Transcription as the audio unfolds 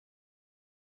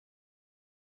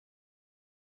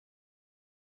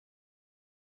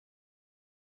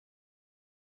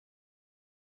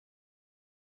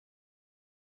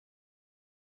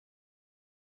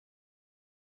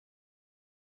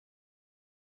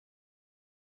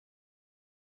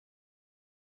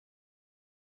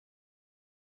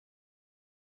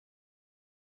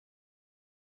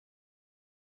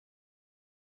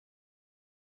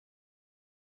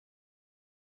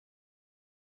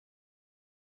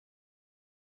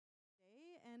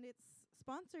and it's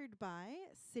sponsored by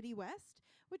City West,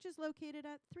 which is located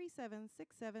at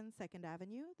 3767 2nd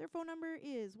Avenue. Their phone number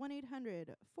is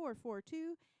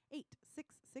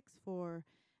 1-800-442-8664,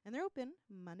 and they're open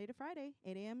Monday to Friday,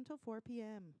 8 a.m. till 4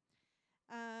 p.m.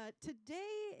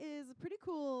 Today is a pretty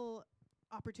cool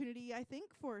opportunity, I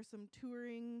think, for some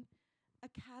touring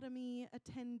academy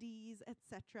attendees,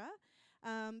 etc.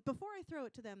 Before I throw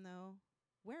it to them, though,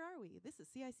 where are we? This is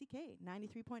CICK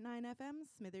 93.9 FM,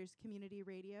 Smithers Community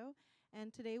Radio, and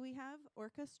today we have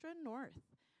Orchestra North.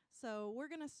 So we're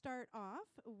going to start off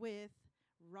with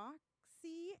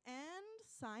Roxi and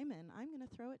Simon. I'm going to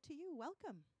throw it to you.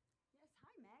 Welcome. Yes,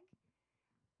 hi, Meg.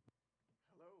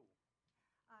 Hello.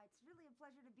 It's really a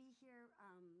pleasure to be here.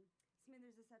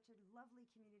 Smithers is such a lovely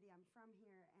community. I'm from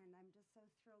here, and I'm just so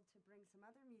thrilled to bring some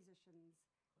other musicians.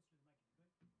 Closer to the mic, if you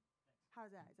could. Thanks.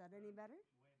 How's that? Is that any better? Way better.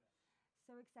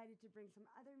 So excited to bring some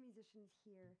other musicians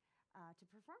here to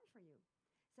perform for you.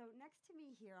 So next to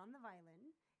me here on the violin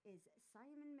is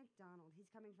Simon McDonald. He's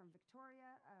coming from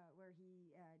Victoria, where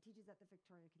he teaches at the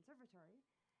Victoria Conservatory.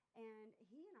 And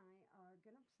he and I are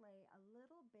going to play a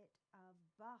little bit of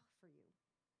Bach for you.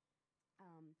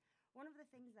 One of the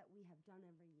things that we have done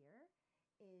every year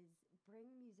is bring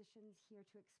musicians here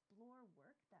to explore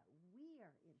work that we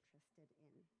are interested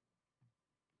in.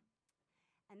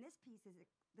 And this piece is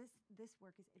this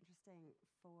work is interesting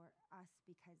for us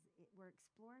because we're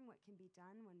exploring what can be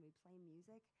done when we play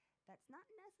music that's not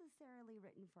necessarily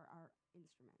written for our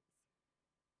instruments.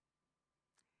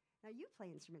 Now you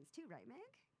play instruments too, right, Meg?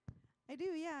 I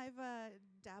do, yeah. I've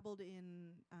dabbled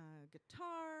in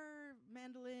guitar,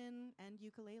 mandolin, and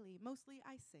ukulele. Mostly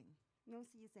I sing.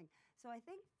 Mostly you sing. So I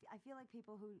feel like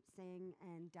people who sing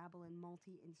and dabble in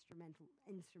multi-instrumental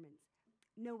instruments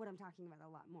know what I'm talking about a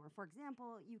lot more. For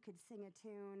example, you could sing a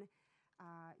tune,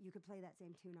 you could play that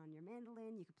same tune on your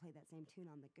mandolin, you could play that same tune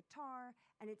on the guitar,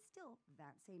 and it's still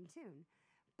that same tune.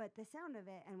 But the sound of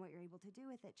it and what you're able to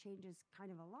do with it changes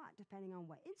kind of a lot depending on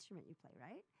what instrument you play,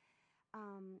 right?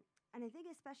 And I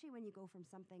think especially when you go from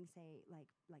something, say,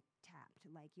 like tapped,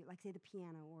 like say the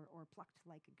piano or plucked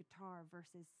like a guitar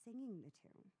versus singing the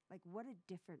tune. Like what a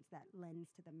difference that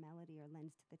lends to the melody or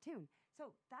lends to the tune.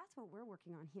 So that's what we're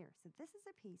working on here. So this is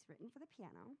a piece written for the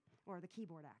piano, or the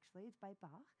keyboard actually. It's by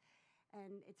Bach.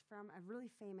 And it's from a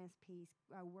really famous piece,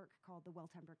 a work called The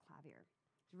Well-Tempered Clavier.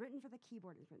 It's written for the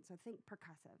keyboard instrument, so think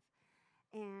percussive.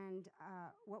 And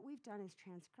what we've done is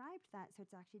transcribed that, so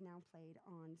it's actually now played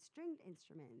on stringed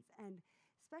instruments. And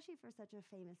especially for such a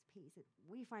famous piece,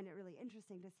 we find it really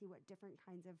interesting to see what different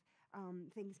kinds of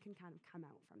things can kind of come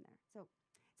out from there. So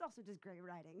it's also just great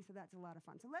writing, so that's a lot of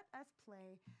fun. So let us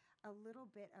play a little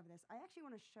bit of this. I actually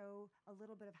want to show a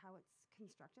little bit of how it's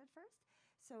constructed first.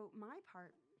 So my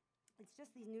part, it's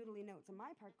just these noodly notes, and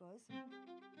my part goes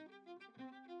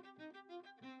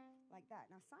like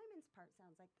that. Now Simon's part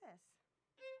sounds like this.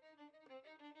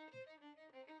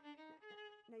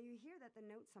 Now you hear that the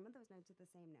notes, some of those notes are the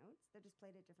same notes. They're just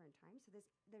played at different times. So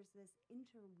there's this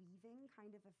interweaving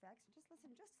kind of effect. So just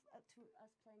listen to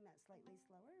us playing that slightly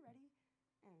slower. Ready?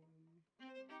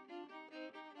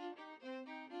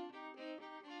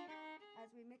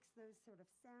 As we mix those sort of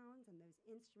sounds and those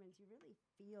instruments, you really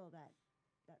feel that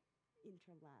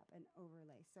interlap and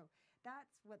overlay. So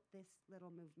that's what this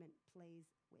little movement plays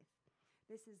with.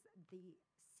 This is the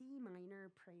C minor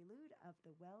prelude of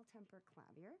the Well-Tempered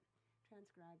Clavier,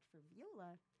 transcribed for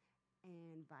viola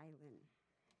and violin.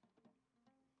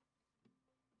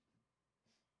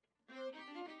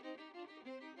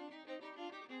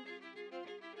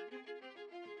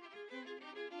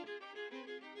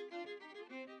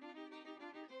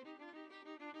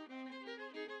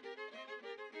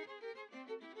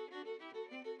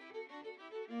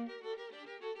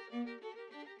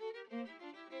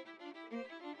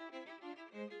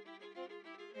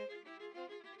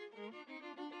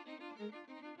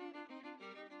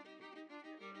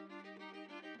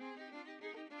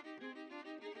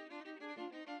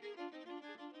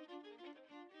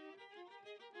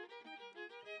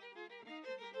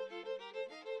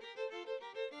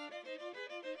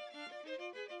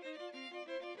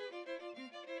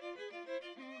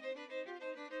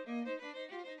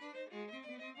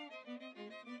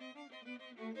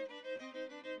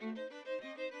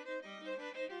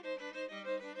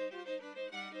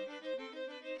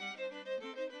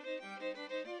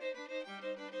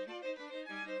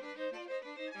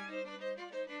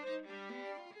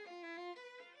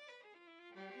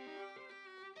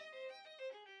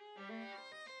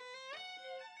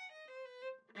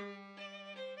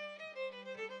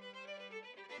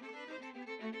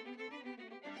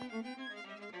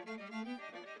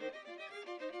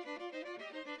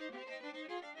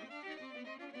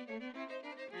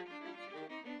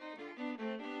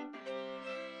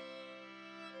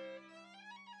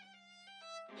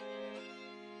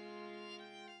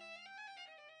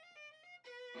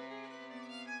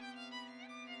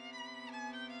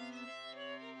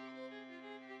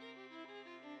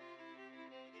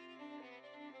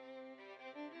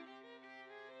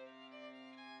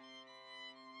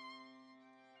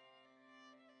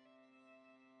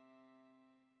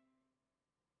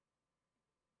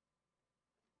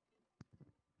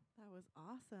 was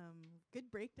awesome. Good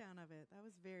breakdown of it. That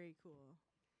was very cool.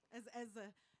 As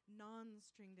a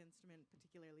non-stringed instrument,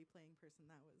 particularly playing person,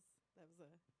 that was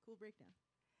a cool breakdown.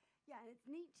 Yeah, and it's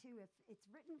neat too. If it's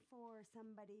written for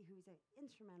somebody who's an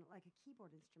instrumental, like a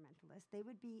keyboard instrumentalist, they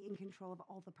would be in control of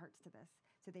all the parts to this.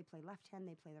 So they play left hand,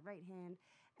 they play the right hand.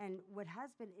 And what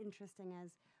has been interesting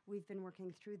as we've been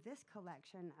working through this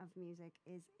collection of music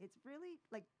is it's really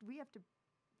like we have to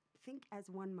think as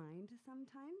one mind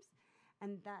sometimes.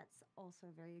 And that's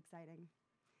also very exciting.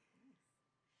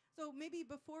 So maybe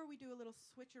before we do a little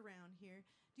switch around here,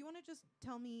 do you want to just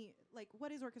tell me, like,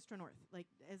 what is Orchestra North? Like,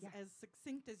 as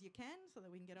succinct as you can so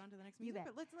that we can get on to the next You music.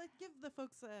 bet. But let's give the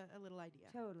folks a little idea.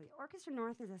 Totally. Orchestra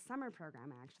North is a summer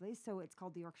program, actually. So it's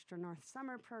called the Orchestra North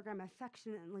Summer Program,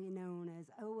 affectionately known as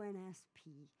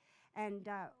ONSP. And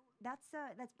that's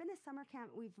been a summer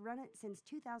camp. We've run it since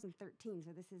 2013.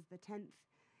 So this is the 10th.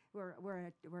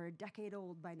 We're a decade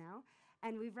old by now.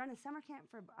 And we've run a summer camp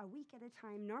for a week at a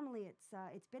time. Normally,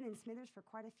 it's been in Smithers for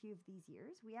quite a few of these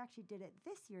years. We actually did it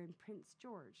this year in Prince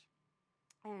George.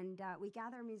 And we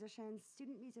gather musicians,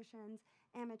 student musicians,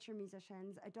 amateur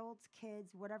musicians, adults,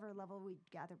 kids, whatever level. We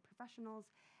gather professionals,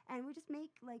 and we just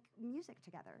make like music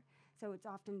together. So it's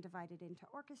often divided into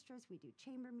orchestras. We do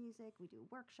chamber music. We do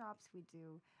workshops. We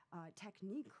do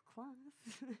technique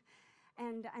class.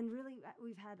 And really,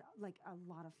 we've had like a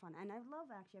lot of fun. And I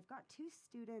love, actually, I've got two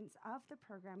students of the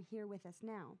program here with us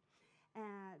now.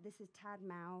 This is Tad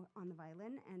Mao on the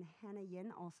violin and Hannah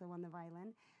Yin also on the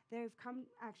violin. They've come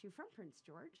actually from Prince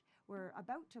George. We're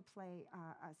about to play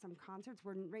some concerts.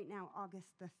 We're right now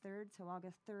August the 3rd, so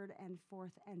August 3rd and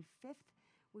 4th and 5th.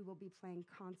 We will be playing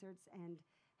concerts, and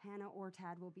Hannah or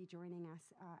Tad will be joining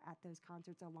us at those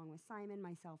concerts along with Simon,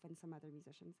 myself, and some other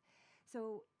musicians.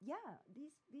 So yeah,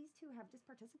 these two have just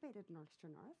participated in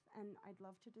Orchestra North, and I'd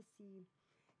love to just see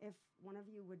if one of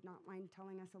you would not mind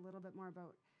telling us a little bit more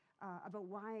about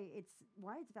why it's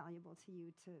valuable to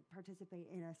you to participate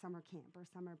in a summer camp or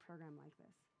summer program like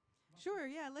this. Sure,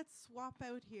 yeah, let's swap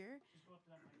out here. Just go up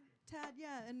to that mic here. Tad,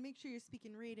 yeah, and make sure you're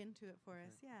speaking right into it for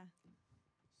us, yeah.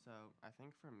 So I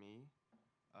think for me,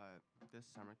 this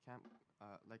summer camp,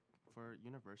 like for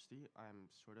university, I'm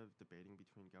sort of debating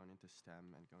between going into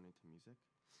STEM and going into music.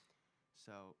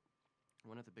 So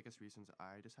one of the biggest reasons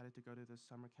I decided to go to this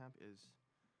summer camp is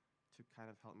to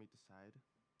kind of help me decide,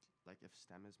 like if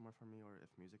STEM is more for me or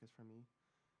if music is for me.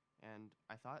 And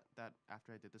I thought that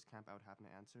after I did this camp, I would have an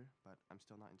answer, but I'm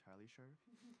still not entirely sure.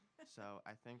 So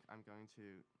I think I'm going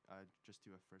to just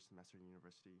do a first semester in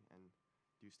university and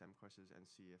do STEM courses and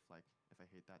see if I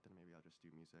hate that, then maybe I'll just do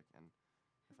music. And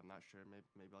if I'm not sure,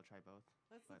 maybe I'll try both.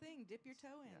 That's the thing. Dip your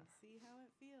toe in. yeah. See how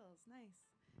it feels. Nice.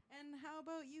 And how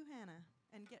about you, Hannah?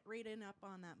 And get right in up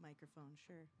on that microphone.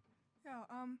 Sure. Yeah,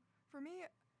 for me,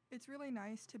 it's really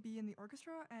nice to be in the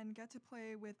orchestra and get to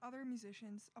play with other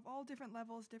musicians of all different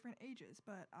levels, different ages.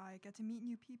 But I get to meet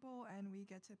new people and we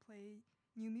get to play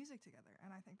new music together.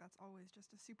 And I think that's always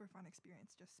just a super fun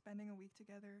experience, just spending a week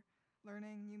together,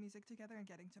 learning new music together and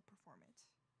getting to perform it.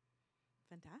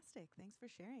 Fantastic. Thanks for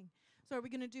sharing. So are we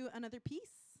going to do another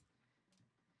piece?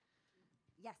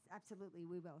 Yes, absolutely,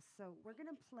 we will. So we're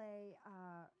going to play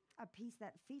a piece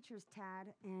that features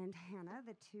Tad and Hannah,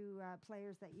 the two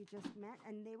players that you just met,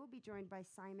 and they will be joined by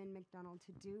Simon McDonald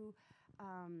to do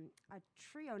a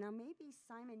trio. Now, maybe,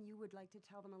 Simon, you would like to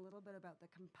tell them a little bit about the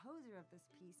composer of this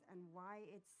piece and why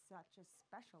it's such a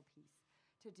special piece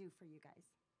to do for you guys.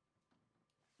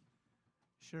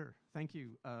 Sure. Thank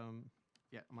you.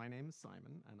 Yeah, my name is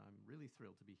Simon, and I'm really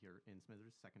thrilled to be here in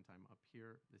Smithers, second time up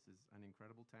here. This is an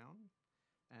incredible town,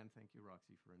 and thank you,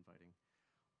 Roxy, for inviting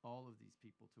all of these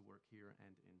people to work here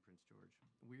and in Prince George.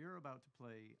 We're about to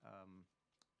play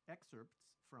excerpts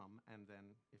from, and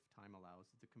then, if time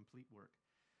allows, the complete work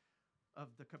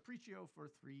of the Capriccio for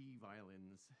three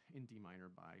violins in D minor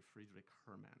by Friedrich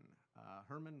Hermann.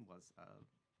 Hermann was a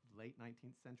late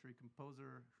 19th century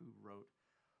composer who wrote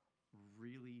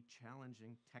really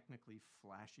challenging, technically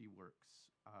flashy works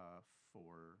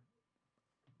for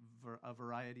a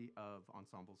variety of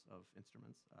ensembles of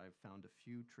instruments. I've found a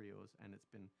few trios, and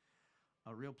it's been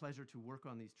a real pleasure to work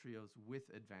on these trios with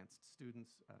advanced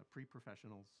students,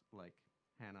 pre-professionals like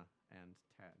Hannah and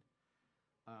Tad.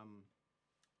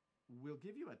 We'll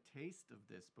give you a taste of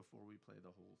this before we play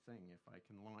the whole thing, if I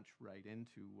can launch right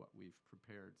into what we've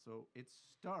prepared. So it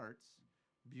starts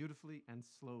beautifully and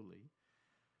slowly,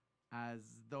 as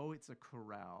though it's a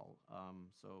chorale.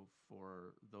 So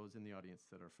for those in the audience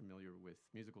that are familiar with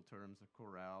musical terms, a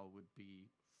chorale would be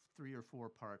 3 or 4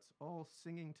 parts all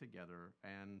singing together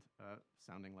and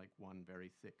sounding like one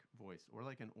very thick voice, or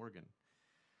like an organ.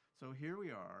 So here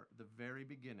we are, the very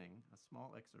beginning, a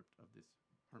small excerpt of this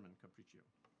Herman Capriccio.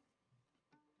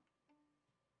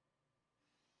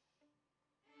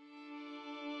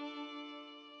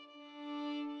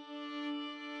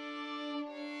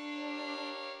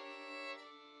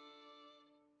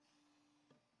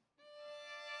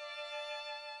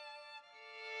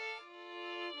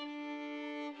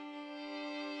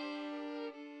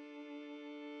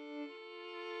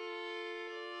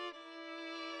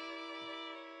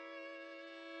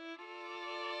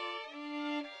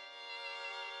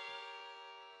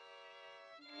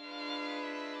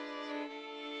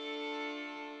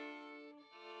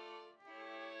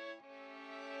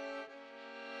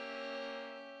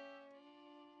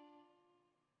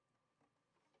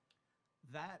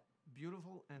 That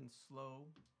beautiful and slow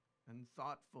and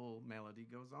thoughtful melody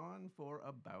goes on for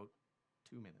about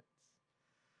 2 minutes.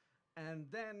 And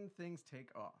then things take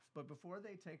off. But before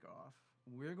they take off,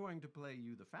 we're going to play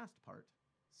you the fast part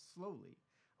slowly.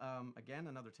 Again,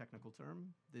 another technical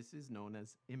term. This is known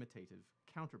as imitative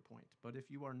counterpoint. But if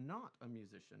you are not a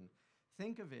musician,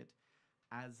 think of it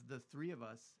as the three of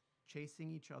us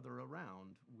chasing each other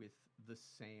around with the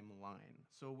same line.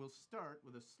 So we'll start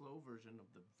with a slow version of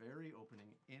the very opening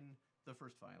in the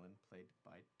first violin played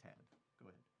by Tad. Go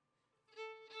ahead.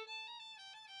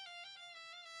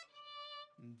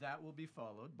 And that will be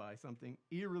followed by something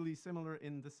eerily similar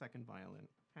in the second violin,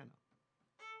 Hannah,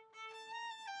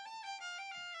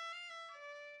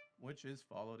 which is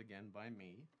followed again by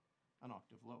me, an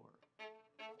octave lower.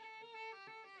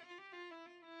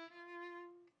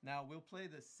 Now we'll play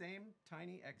the same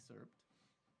tiny excerpt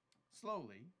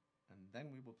slowly, and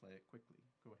then we will play it quickly.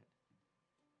 Go ahead.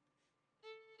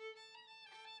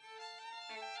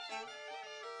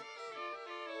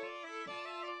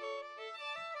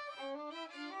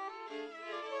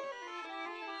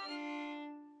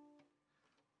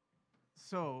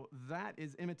 So that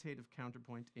is imitative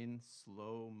counterpoint in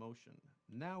slow motion.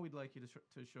 Now we'd like you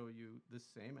to show you the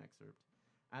same excerpt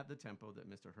at the tempo that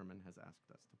Mr. Herman has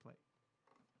asked us to play.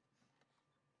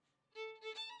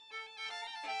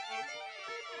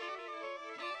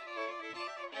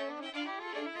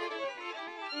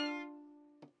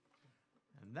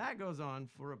 And that goes on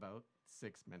for about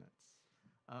 6 minutes.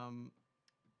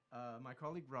 My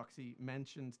colleague Roxy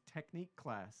mentioned technique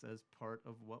class as part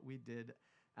of what we did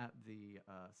at the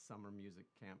summer music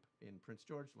camp in Prince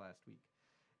George last week.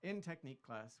 In technique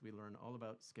class, we learn all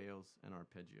about scales and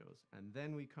arpeggios. And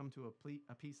then we come to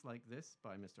a piece like this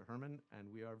by Mr. Herman, and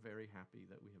we are very happy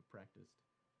that we have practiced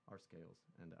our scales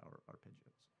and our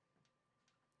arpeggios.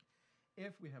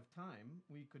 If we have time,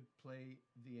 we could play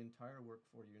the entire work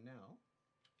for you now.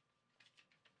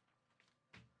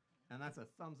 And that's a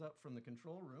thumbs up from the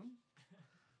control room.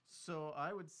 So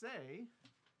I would say,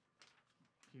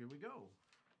 here we go.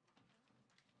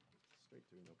 Straight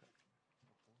through, no cut.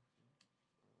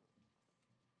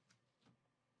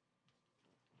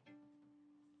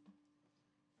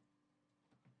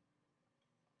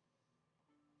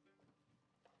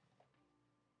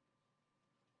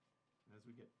 As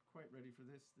we get quite ready for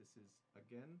this, this is,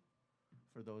 again,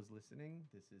 for those listening,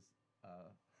 this is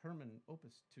Herman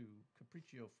Opus 2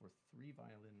 Capriccio for 3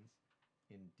 violins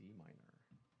in D minor.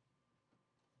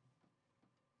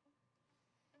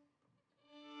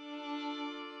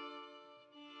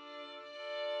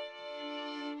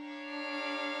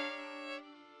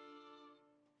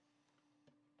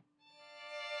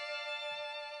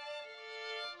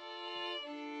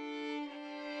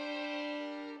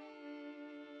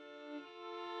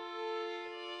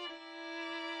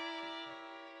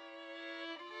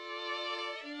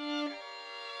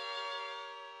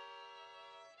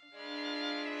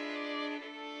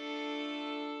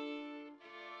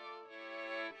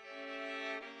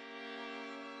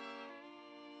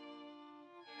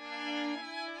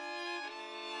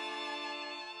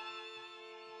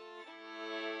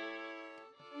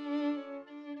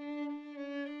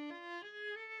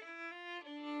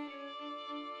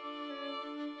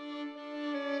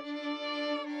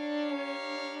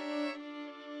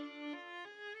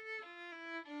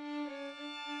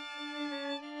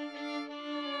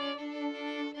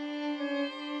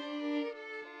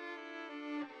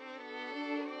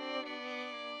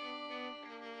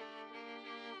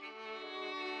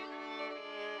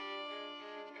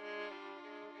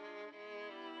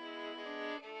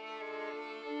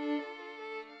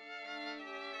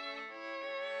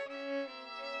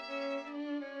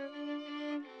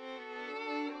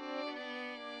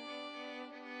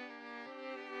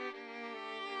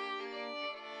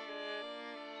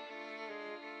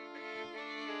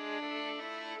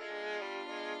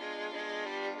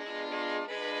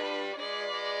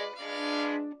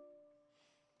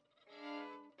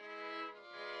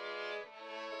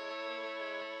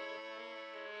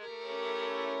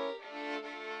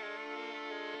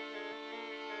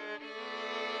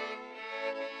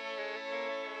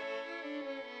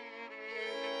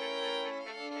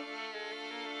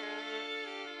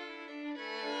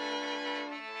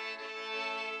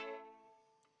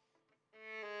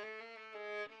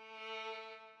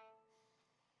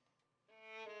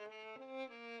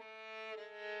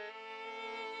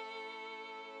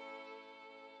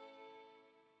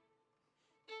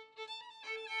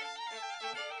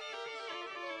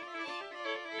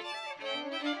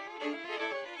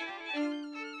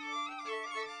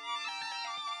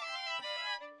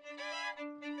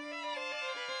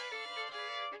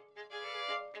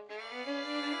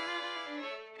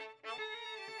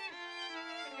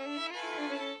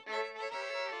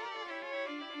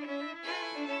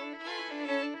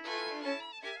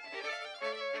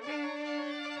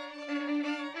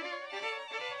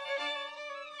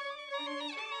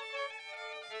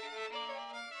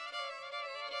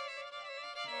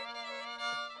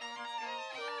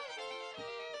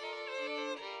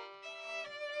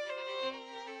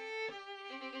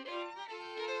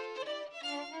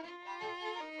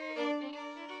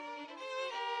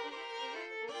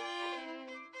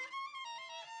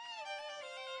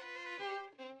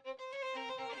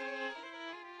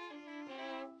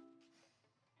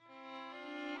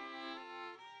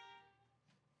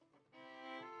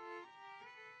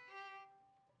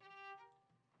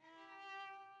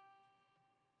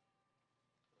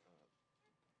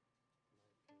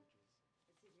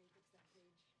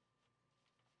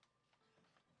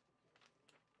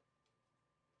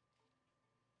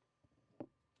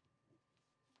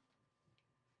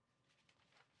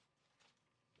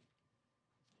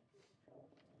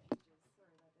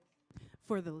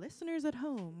 For the listeners at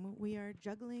home, we are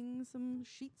juggling some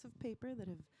sheets of paper that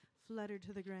have fluttered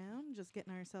to the ground, just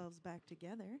getting ourselves back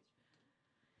together.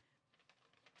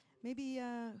 Maybe,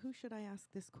 who should I ask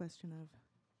this question of?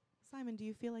 Simon, do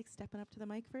you feel like stepping up to the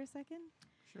mic for a second?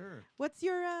 Sure. What's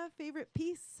your favorite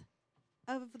piece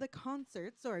of the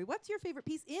concert? Sorry, what's your favorite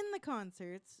piece in the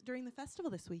concerts during the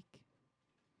festival this week?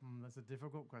 That's a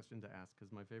difficult question to ask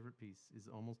because my favorite piece is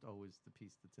almost always the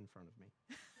piece that's in front of me.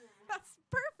 That's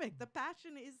perfect. The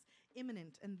passion is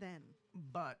imminent, and then.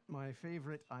 But my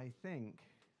favorite, I think,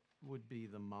 would be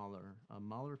the Mahler, a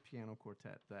Mahler piano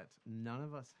quartet that none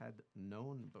of us had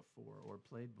known before or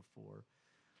played before.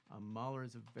 Mahler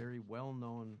is a very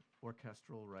well-known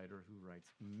orchestral writer who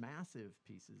writes massive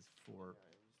pieces for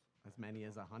as many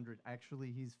as 100.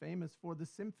 Actually, he's famous for the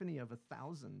Symphony of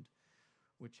 1,000,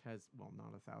 which has, well,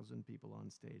 not 1,000 people on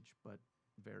stage, but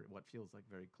what feels like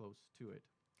very close to it.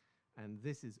 And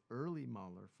this is early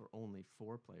Mahler for only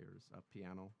 4 players, a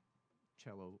piano,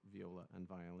 cello, viola, and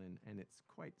violin, and it's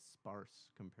quite sparse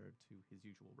compared to his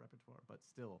usual repertoire, but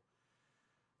still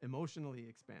emotionally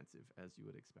expansive, as you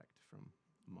would expect from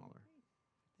Mahler.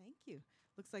 Thank you.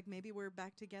 Looks like maybe we're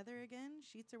back together again.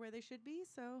 Sheets are where they should be,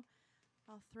 so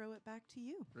I'll throw it back to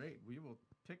you. Great. We will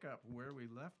pick up where we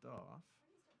left off.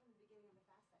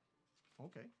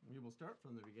 Okay, we will start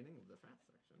from the beginning of the fast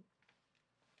section.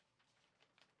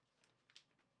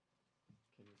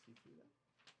 Can you see through that?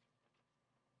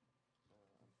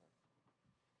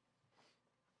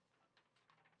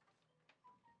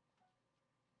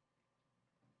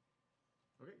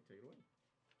 Okay, take it away.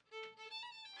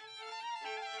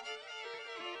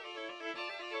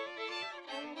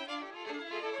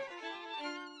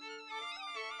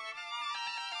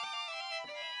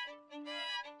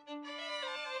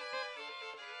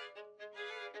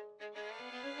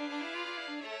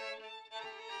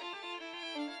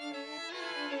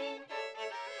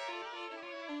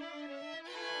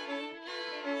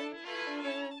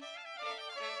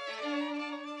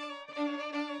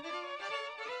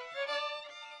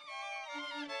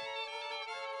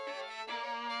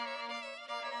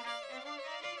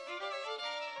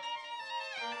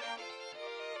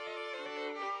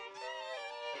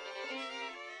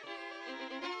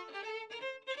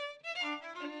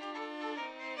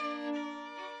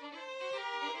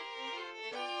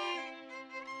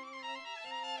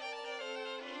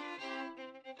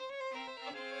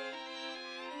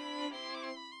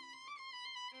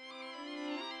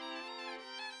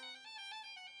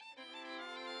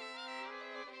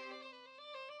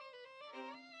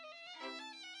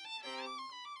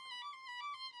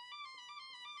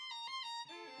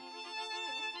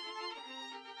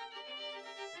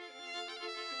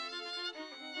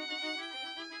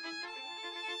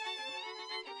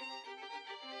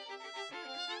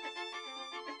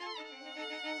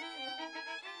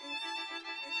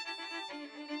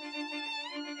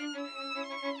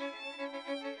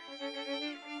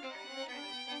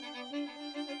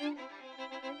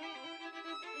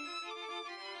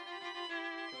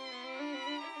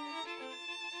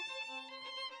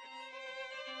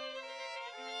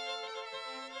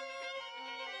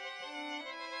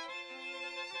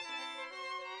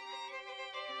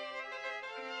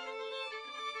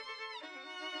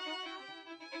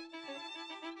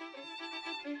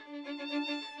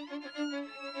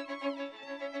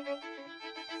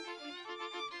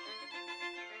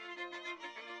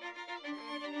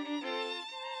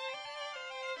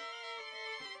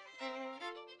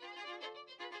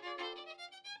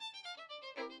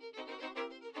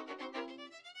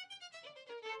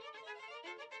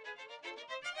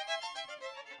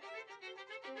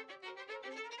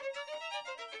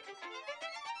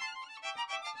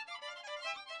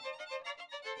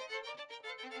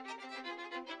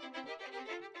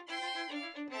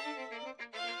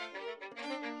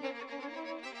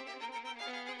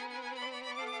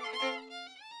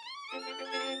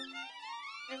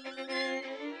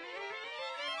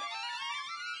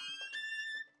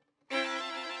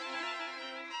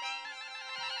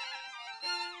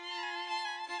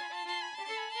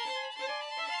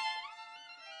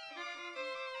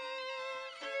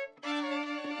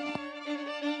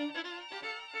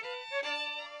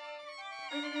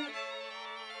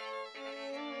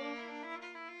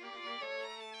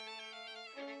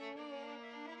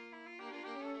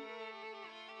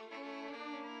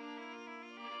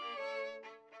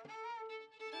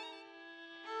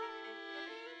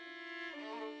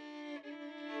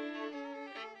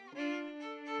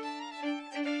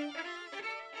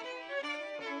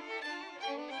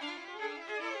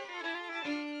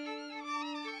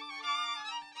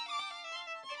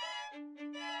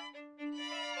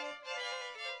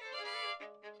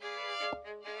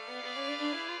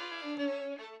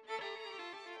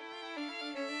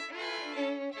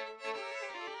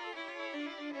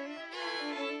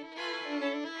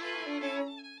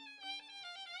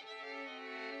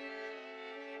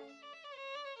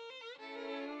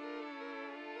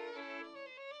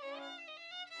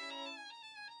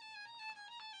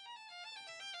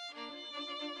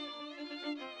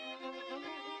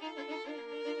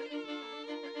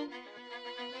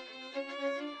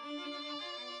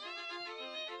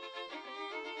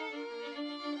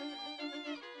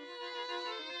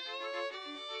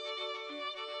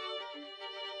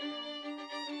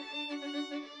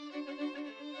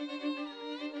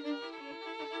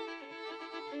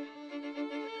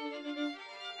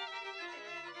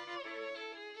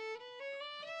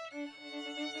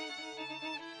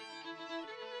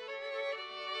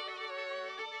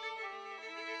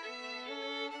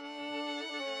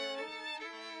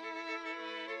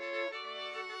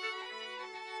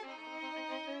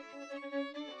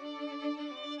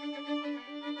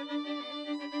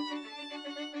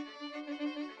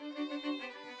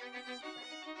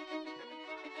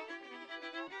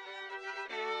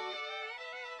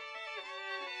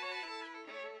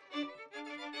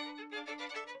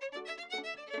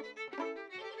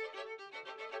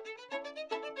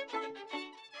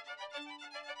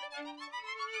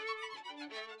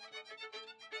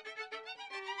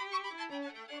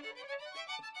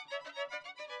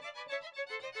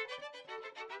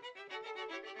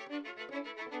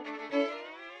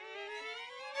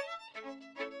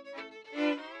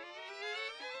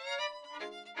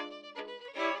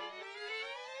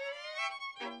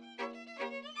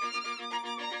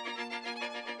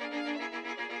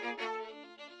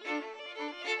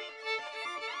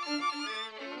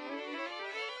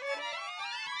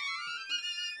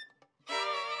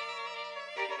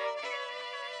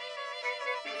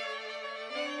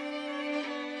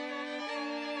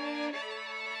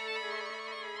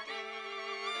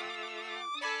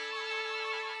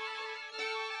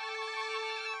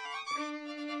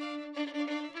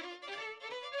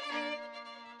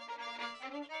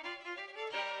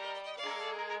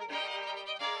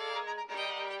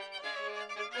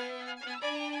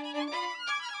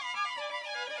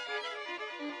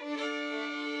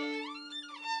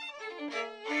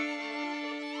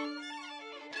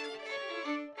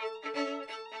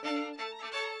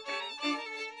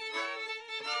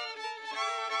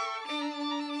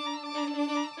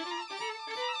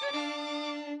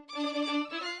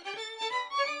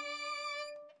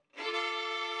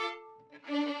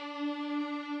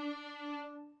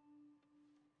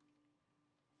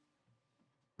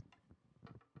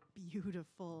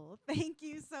 beautiful. Thank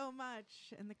you so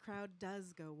much. And the crowd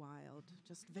does go wild,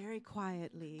 just very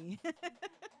quietly. That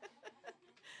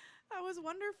was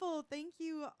wonderful. Thank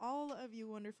you, all of you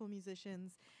wonderful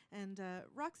musicians. And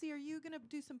Roxy, are you going to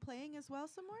do some playing as well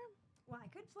somewhere? Well, I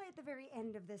could play at the very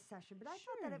end of this session, but I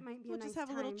thought that it might be We'll a nice just have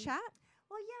a little time. chat.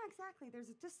 Well, yeah, exactly. There's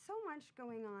just so much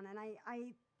going on. And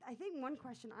I think one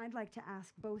question I'd like to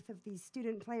ask both of these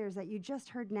student players that you just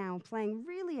heard now playing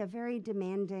really a very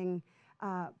demanding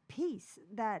piece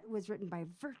that was written by a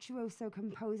virtuoso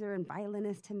composer and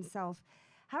violinist himself.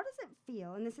 How does it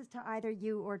feel? And this is to either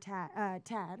you or Tad,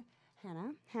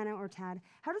 Hannah or Tad.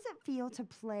 How does it feel to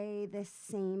play this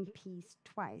same piece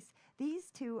twice? These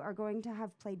two are going to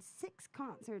have played 6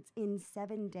 concerts in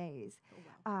 7 days.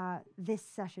 Oh, wow. This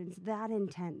session's that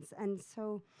intense. And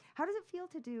so how does it feel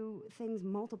to do things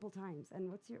multiple times? And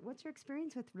what's your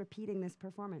experience with repeating this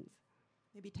performance?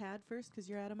 Maybe Tad first, because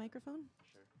you're out of microphone.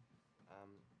 Sure.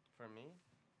 For me,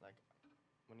 like,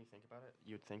 when you think about it,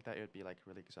 you'd think that it would be, like,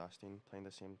 really exhausting playing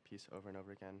the same piece over and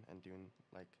over again and doing,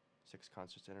 like, 6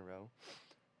 concerts in a row.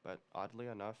 But oddly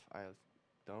enough, I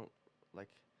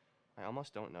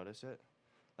almost don't notice it.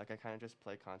 Like, I kind of just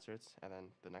play concerts, and then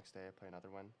the next day I play another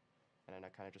one, and then I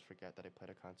kind of just forget that I played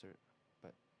a concert,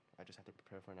 but I just have to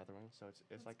prepare for another one, so it's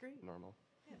That's like great. normal.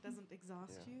 Yeah, it doesn't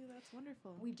exhaust Yeah. you. That's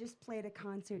wonderful. We just played a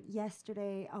concert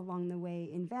yesterday along the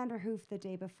way in Vanderhoof. The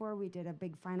day before, we did a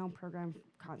big final program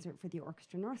concert for the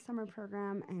Orchestra North Summer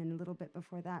program, and a little bit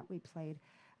before that, we played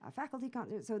a faculty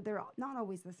concert. So they're not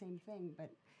always the same thing,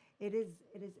 but it is.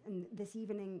 And this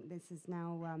evening, this is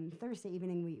now Thursday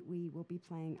evening, we will be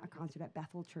playing a concert at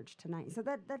Bethel Church tonight. So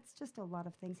that's just a lot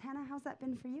of things. Hannah, how's that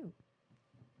been for you?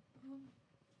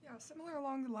 Yeah, similar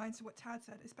along the lines to what Tad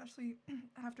said, especially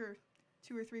after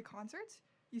 2 or 3 concerts,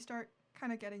 you start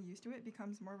kind of getting used to it. It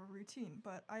becomes more of a routine.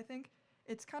 But I think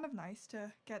it's kind of nice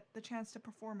to get the chance to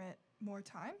perform it more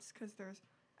times, because there's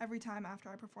every time after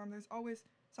I perform, there's always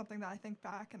something that I think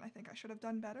back and I think I should have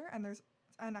done better.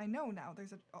 And I know now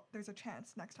there's a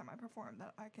chance next time I perform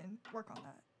that I can work on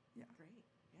that. Yeah. Great.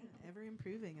 Yeah, ever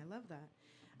improving. I love that.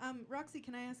 Roxy,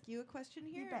 can I ask you a question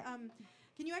here? bet.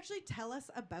 Can you actually tell us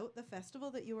about the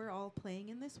festival that you were all playing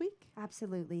in this week?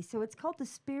 Absolutely. So it's called the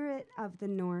Spirit of the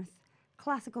North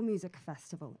Classical Music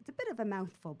Festival. It's a bit of a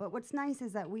mouthful, but what's nice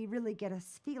is that we really get a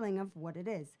feeling of what it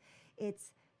is. It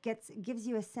gives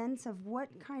you a sense of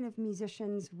what kind of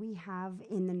musicians we have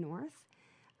in the North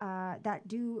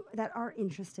that are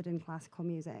interested in classical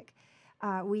music.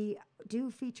 We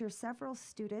do feature several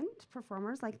student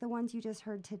performers like the ones you just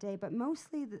heard today, but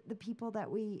mostly the people that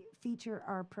we feature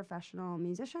are professional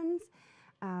musicians.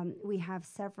 We have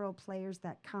several players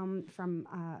that come from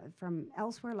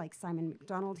elsewhere, like Simon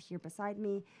McDonald here beside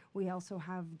me. We also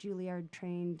have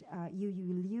Juilliard-trained Yu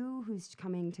Yu Liu, who's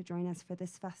coming to join us for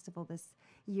this festival this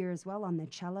year as well on the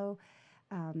cello.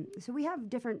 So we have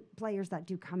different players that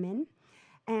do come in.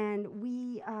 And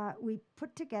we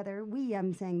put together,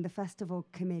 I'm saying the festival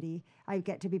committee, I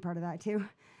get to be part of that too.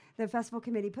 The festival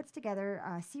committee puts together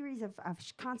a series of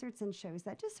concerts and shows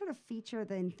that just sort of feature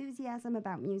the enthusiasm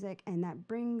about music, and that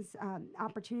brings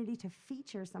opportunity to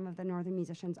feature some of the Northern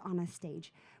musicians on a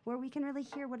stage where we can really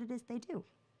hear what it is they do.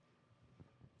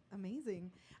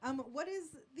 Amazing. What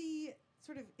is the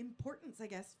sort of importance, I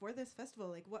guess, for this festival?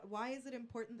 Like, why is it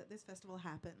important that this festival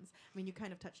happens? I mean, you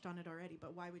kind of touched on it already,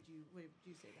 but why would you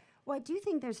say that? Well, I do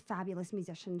think there's fabulous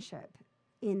musicianship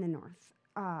in the North.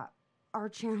 Our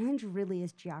challenge really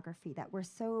is geography, that we're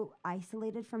so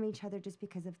isolated from each other just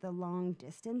because of the long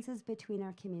distances between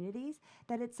our communities,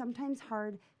 that it's sometimes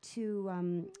hard to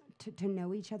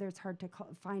know each other. It's hard to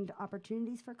find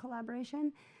opportunities for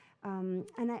collaboration.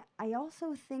 And I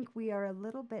also think we are a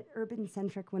little bit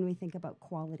urban-centric when we think about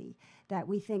quality, that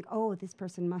we think, oh, this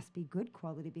person must be good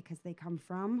quality because they come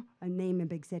from a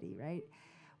big city, right?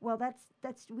 Well,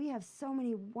 we have so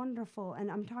many wonderful,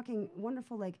 and I'm talking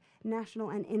wonderful, like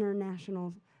national and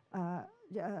international,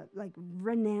 like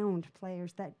renowned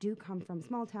players that do come from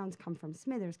small towns, come from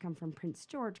Smithers, come from Prince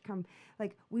George,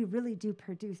 we really do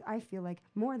produce, I feel like,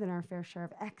 more than our fair share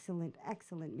of excellent,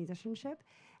 excellent musicianship.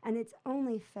 And it's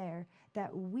only fair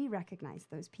that we recognize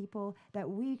those people, that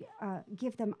we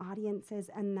give them audiences,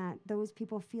 and that those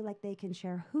people feel like they can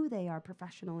share who they are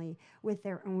professionally with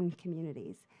their own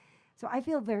communities. So I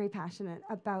feel very passionate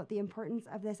about the importance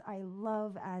of this. I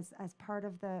love, as part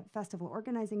of the festival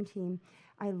organizing team,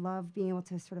 I love being able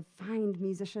to sort of find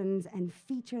musicians and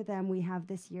feature them. We have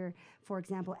this year, for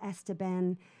example,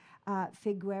 Esteban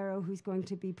Figuero, who's going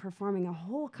to be performing a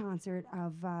whole concert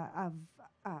of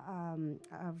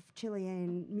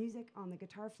Chilean music on the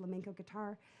guitar, flamenco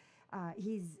guitar.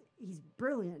 he's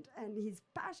brilliant and he's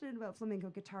passionate about flamenco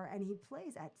guitar and he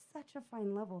plays at such a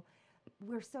fine level.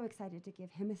 We're so excited to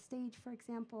give him a stage, for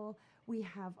example. We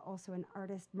have also an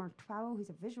artist, Mark Twao, who's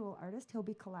a visual artist. He'll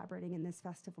be collaborating in this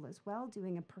festival as well,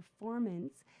 doing a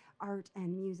performance, art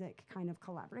and music kind of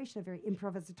collaboration, a very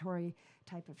improvisatory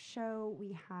type of show.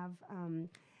 We have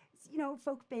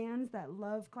folk bands that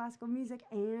love classical music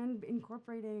and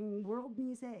incorporating world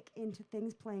music into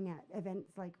things, playing at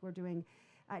events like we're doing.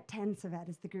 Tan Savet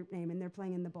is the group name, and they're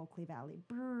playing in the Bulkley Valley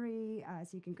Brewery,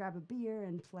 so you can grab a beer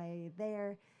and play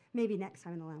there. Maybe next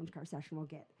time in the lounge car session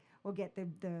we'll get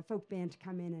the folk band to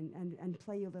come in and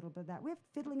play you a little bit of that. We have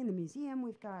fiddling in the museum.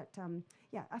 We've got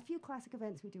a few classic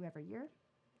events we do every year.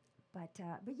 But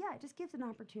yeah, it just gives an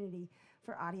opportunity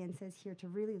for audiences here to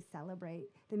really celebrate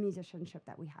the musicianship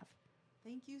that we have.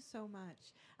 Thank you so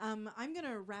much. I'm going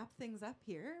to wrap things up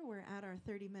here. We're at our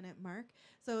 30-minute mark.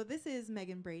 So this is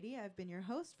Megan Brady. I've been your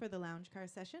host for the Lounge Car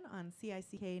Session on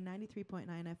CICK 93.9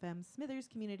 FM Smithers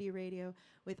Community Radio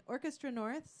with Orchestra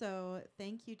North. So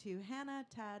thank you to Hannah,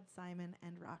 Tad, Simon,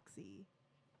 and Roxy.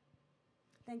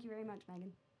 Thank you very much,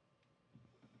 Megan.